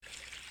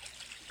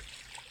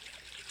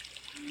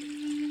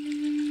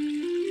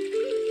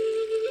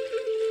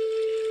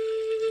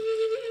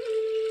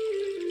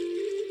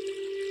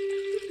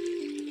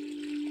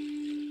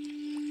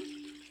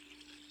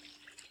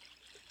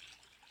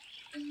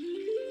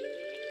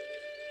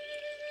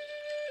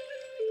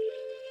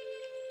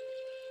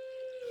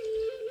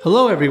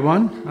Hello,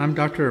 everyone. I'm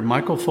Dr.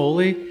 Michael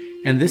Foley,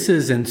 and this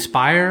is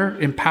Inspire,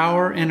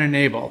 Empower, and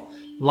Enable,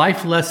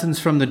 Life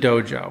Lessons from the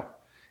Dojo.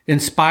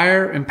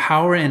 Inspire,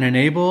 Empower, and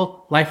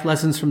Enable, Life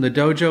Lessons from the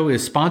Dojo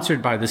is sponsored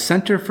by the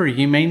Center for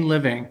Humane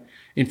Living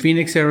in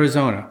Phoenix,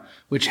 Arizona,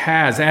 which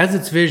has as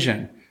its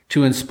vision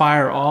to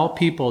inspire all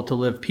people to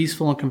live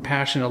peaceful and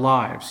compassionate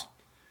lives.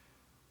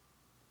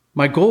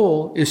 My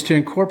goal is to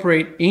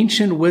incorporate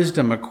ancient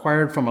wisdom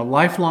acquired from a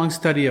lifelong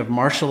study of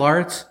martial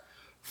arts,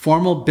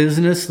 formal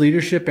business,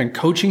 leadership, and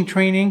coaching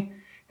training,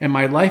 and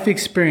my life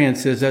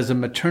experiences as a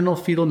maternal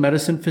fetal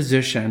medicine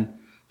physician,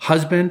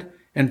 husband,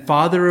 and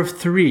father of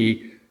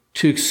 3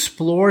 to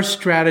explore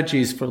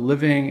strategies for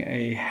living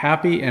a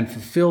happy and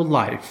fulfilled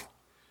life.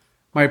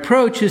 My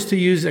approach is to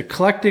use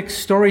eclectic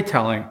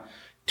storytelling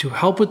to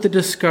help with the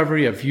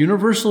discovery of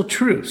universal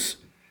truths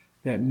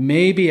that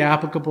may be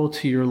applicable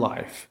to your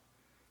life.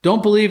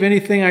 Don't believe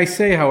anything I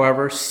say,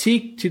 however.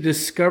 Seek to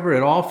discover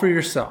it all for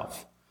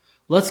yourself.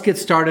 Let's get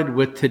started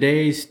with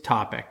today's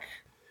topic.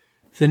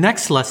 The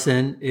next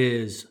lesson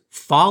is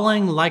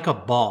falling like a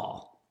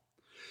ball.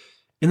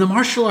 In the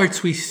martial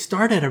arts, we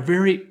start at a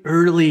very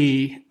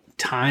early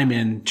time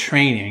in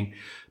training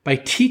by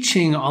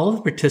teaching all of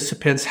the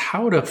participants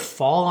how to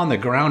fall on the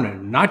ground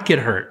and not get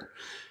hurt.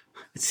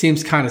 It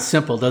seems kind of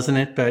simple, doesn't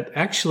it? But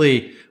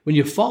actually, when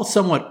you fall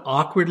somewhat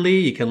awkwardly,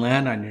 you can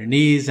land on your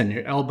knees and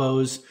your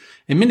elbows.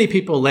 And many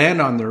people land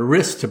on their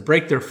wrists to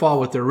break their fall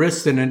with their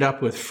wrists and end up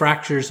with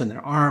fractures in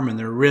their arm and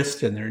their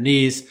wrist and their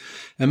knees.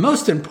 And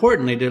most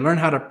importantly, to learn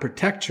how to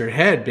protect your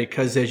head,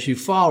 because as you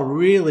fall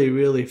really,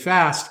 really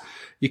fast,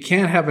 you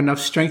can't have enough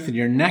strength in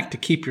your neck to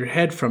keep your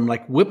head from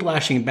like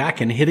whiplashing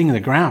back and hitting the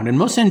ground. And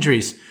most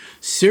injuries,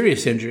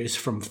 serious injuries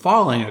from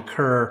falling,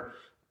 occur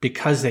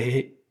because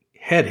the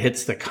head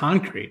hits the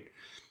concrete.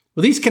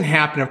 Well, these can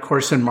happen, of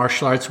course, in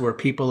martial arts where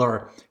people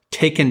are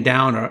taken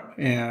down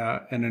in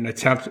an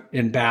attempt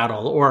in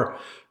battle, or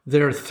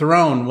they're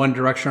thrown one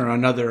direction or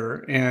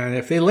another. And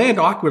if they land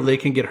awkwardly, it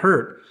can get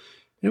hurt.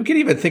 And we can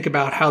even think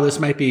about how this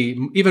might be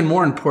even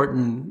more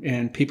important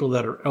in people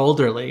that are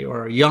elderly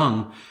or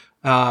young,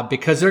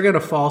 because they're going to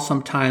fall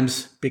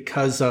sometimes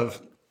because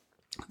of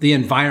the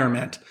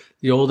environment.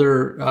 The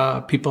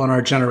older people in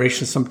our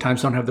generation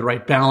sometimes don't have the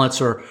right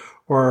balance or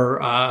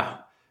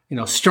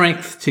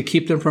strength to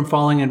keep them from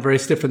falling in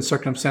various different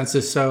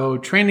circumstances. So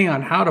training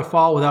on how to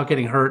fall without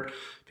getting hurt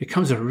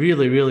becomes a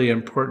really, really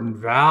important,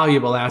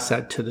 valuable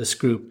asset to this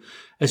group.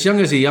 As young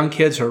as the young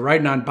kids who are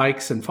riding on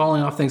bikes and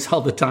falling off things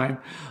all the time,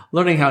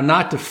 learning how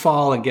not to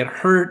fall and get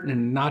hurt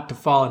and not to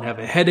fall and have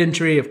a head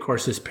injury, of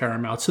course, is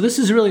paramount. So this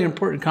is a really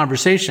important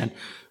conversation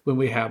when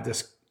we have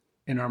this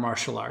in our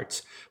martial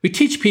arts. We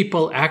teach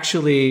people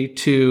actually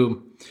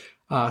to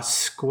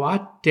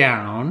squat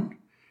down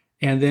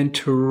and then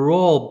to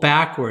roll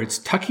backwards,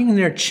 tucking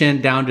their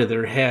chin down to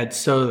their head.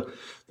 So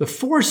the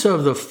force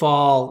of the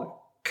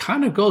fall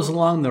kind of goes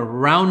along the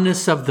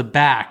roundness of the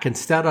back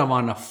instead of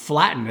on the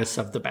flatness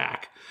of the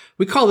back.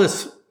 We call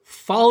this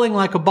falling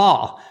like a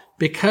ball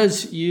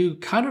because you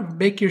kind of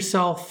make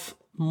yourself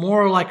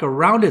more like a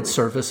rounded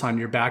surface on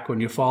your back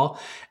when you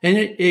fall. And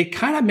it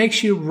kind of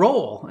makes you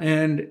roll.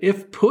 And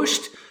if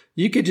pushed,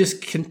 you could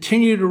just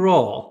continue to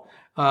roll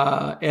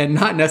and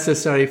not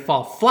necessarily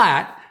fall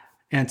flat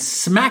and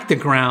smack the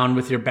ground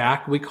with your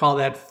back. We call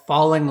that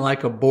falling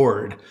like a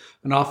board.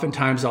 And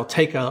oftentimes I'll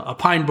take a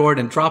pine board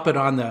and drop it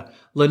on the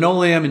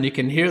linoleum, and you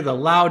can hear the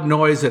loud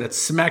noise that it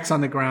smacks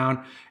on the ground.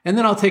 And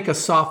then I'll take a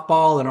soft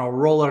ball and I'll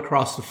roll it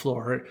across the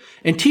floor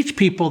and teach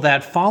people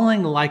that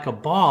falling like a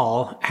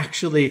ball,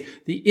 actually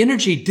the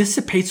energy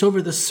dissipates over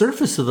the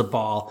surface of the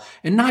ball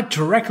and not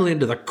directly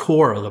into the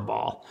core of the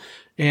ball.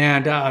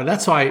 And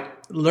that's why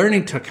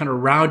learning to kind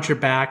of round your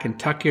back and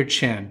tuck your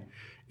chin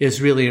is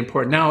really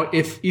important. Now,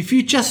 if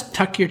you just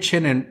tuck your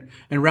chin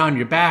and round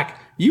your back,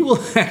 you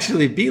will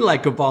actually be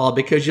like a ball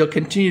because you'll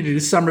continue to do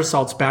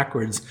somersaults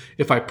backwards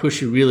if I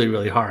push you really,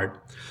 really hard.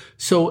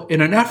 So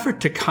in an effort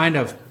to kind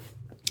of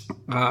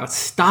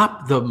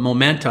stop the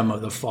momentum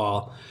of the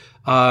fall,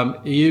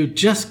 you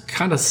just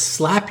kind of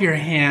slap your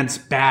hands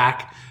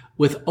back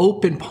with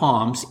open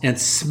palms and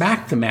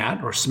smack the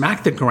mat or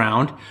smack the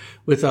ground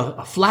with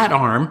a flat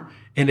arm,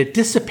 and it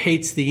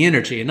dissipates the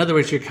energy. In other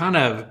words, you're kind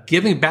of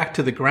giving back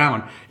to the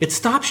ground. It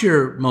stops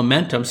your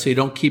momentum so you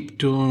don't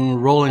keep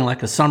rolling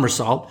like a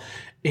somersault,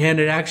 and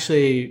it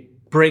actually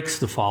breaks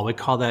the fall. We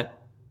call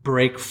that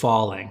break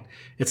falling.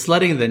 It's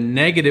letting the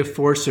negative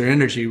force or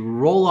energy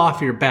roll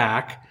off your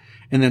back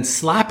and then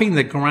slapping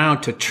the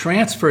ground to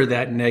transfer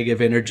that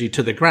negative energy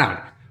to the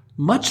ground.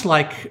 Much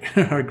like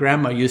our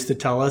grandma used to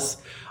tell us,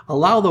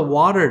 allow the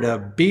water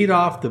to beat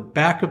off the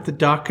back of the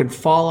duck and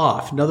fall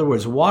off. In other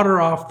words,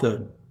 water off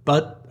the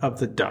butt of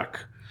the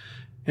duck.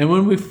 And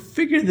when we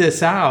figured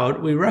this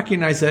out, we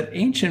recognize that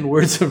ancient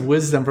words of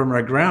wisdom from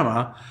our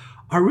grandma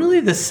are really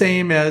the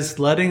same as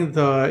letting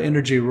the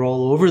energy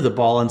roll over the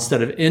ball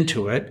instead of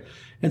into it,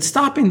 and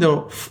stopping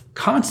the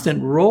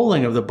constant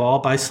rolling of the ball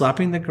by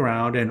slapping the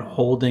ground and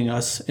holding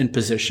us in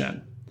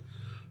position.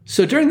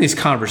 So during these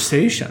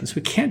conversations,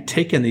 we can't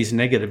take in these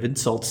negative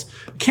insults.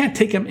 We can't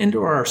take them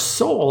into our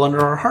soul, into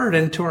our heart,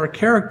 into our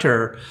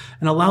character,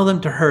 and allow them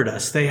to hurt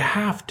us. They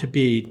have to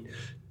be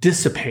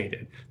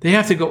dissipated. They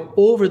have to go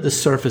over the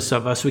surface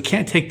of us. We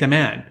can't take them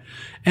in.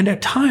 And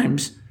at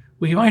times,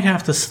 we might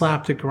have to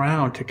slap the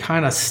ground to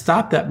kind of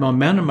stop that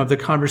momentum of the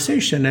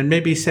conversation and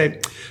maybe say,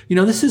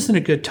 this isn't a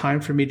good time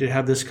for me to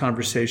have this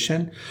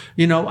conversation.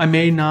 I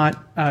may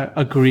not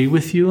agree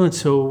with you. And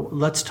so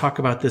let's talk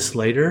about this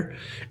later.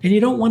 And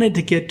you don't want it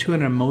to get to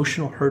an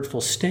emotional,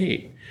 hurtful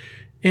state.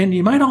 And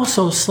you might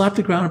also slap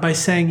the ground by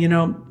saying,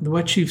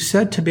 what you've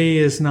said to me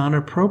is not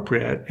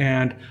appropriate.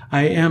 And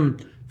I am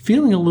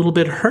feeling a little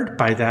bit hurt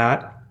by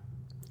that.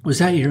 Was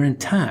that your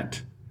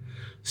intent?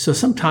 So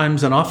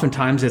sometimes and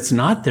oftentimes it's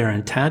not their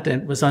intent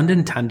and it was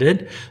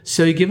unintended.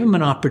 So you give them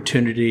an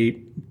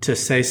opportunity to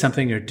say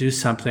something or do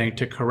something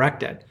to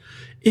correct it.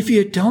 If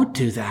you don't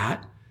do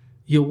that,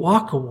 you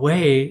walk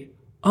away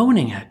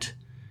owning it.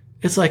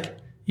 It's like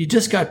you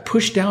just got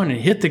pushed down and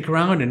hit the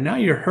ground and now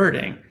you're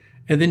hurting.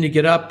 And then you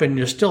get up and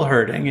you're still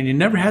hurting and you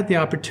never had the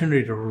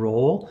opportunity to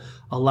roll,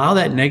 allow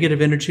that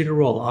negative energy to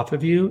roll off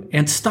of you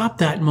and stop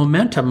that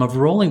momentum of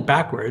rolling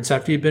backwards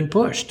after you've been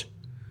pushed.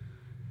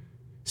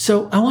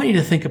 So I want you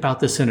to think about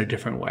this in a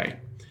different way.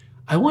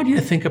 I want you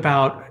to think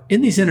about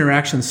in these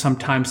interactions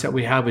sometimes that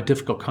we have with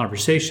difficult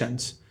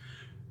conversations,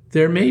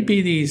 there may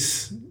be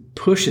these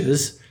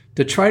pushes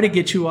to try to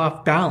get you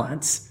off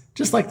balance,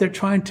 just like they're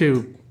trying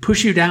to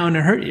push you down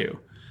and hurt you,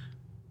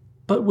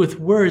 but with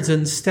words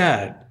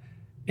instead.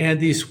 And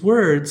these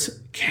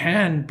words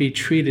can be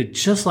treated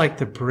just like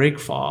the break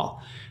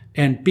fall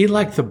and be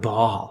like the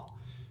ball.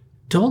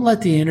 Don't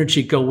let the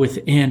energy go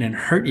within and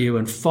hurt you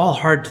and fall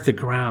hard to the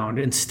ground.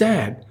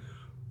 Instead,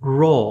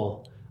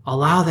 roll.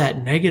 Allow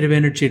that negative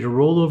energy to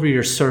roll over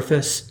your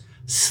surface,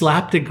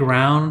 slap the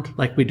ground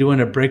like we do in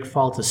a break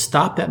fall to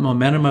stop that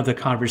momentum of the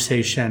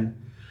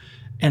conversation,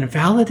 and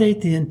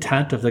validate the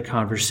intent of the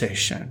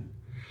conversation.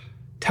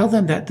 Tell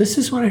them that this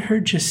is what I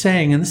heard you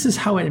saying, and this is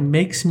how it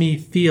makes me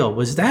feel.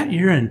 Was that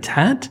your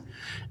intent?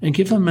 And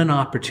give them an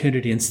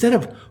opportunity instead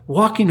of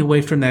walking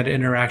away from that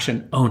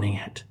interaction, owning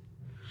it.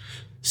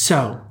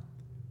 So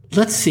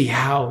let's see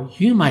how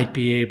you might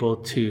be able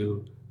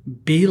to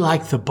be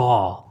like the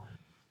ball.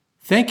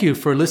 Thank you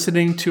for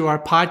listening to our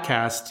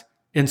podcast,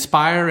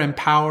 Inspire,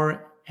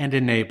 Empower, and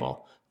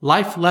Enable,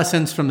 Life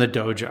Lessons from the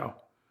Dojo.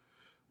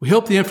 We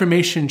hope the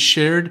information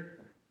shared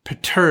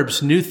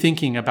perturbs new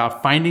thinking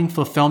about finding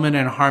fulfillment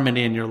and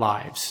harmony in your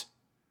lives.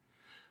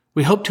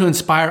 We hope to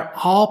inspire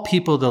all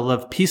people to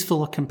live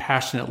peaceful,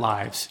 compassionate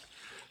lives.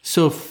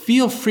 So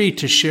feel free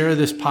to share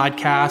this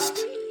podcast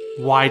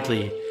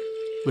widely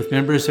with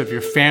members of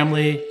your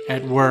family,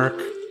 at work,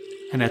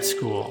 and at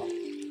school.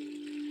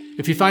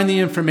 If you find the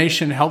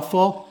information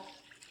helpful,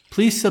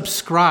 please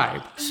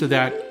subscribe so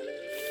that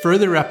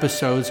further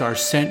episodes are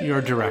sent your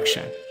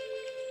direction.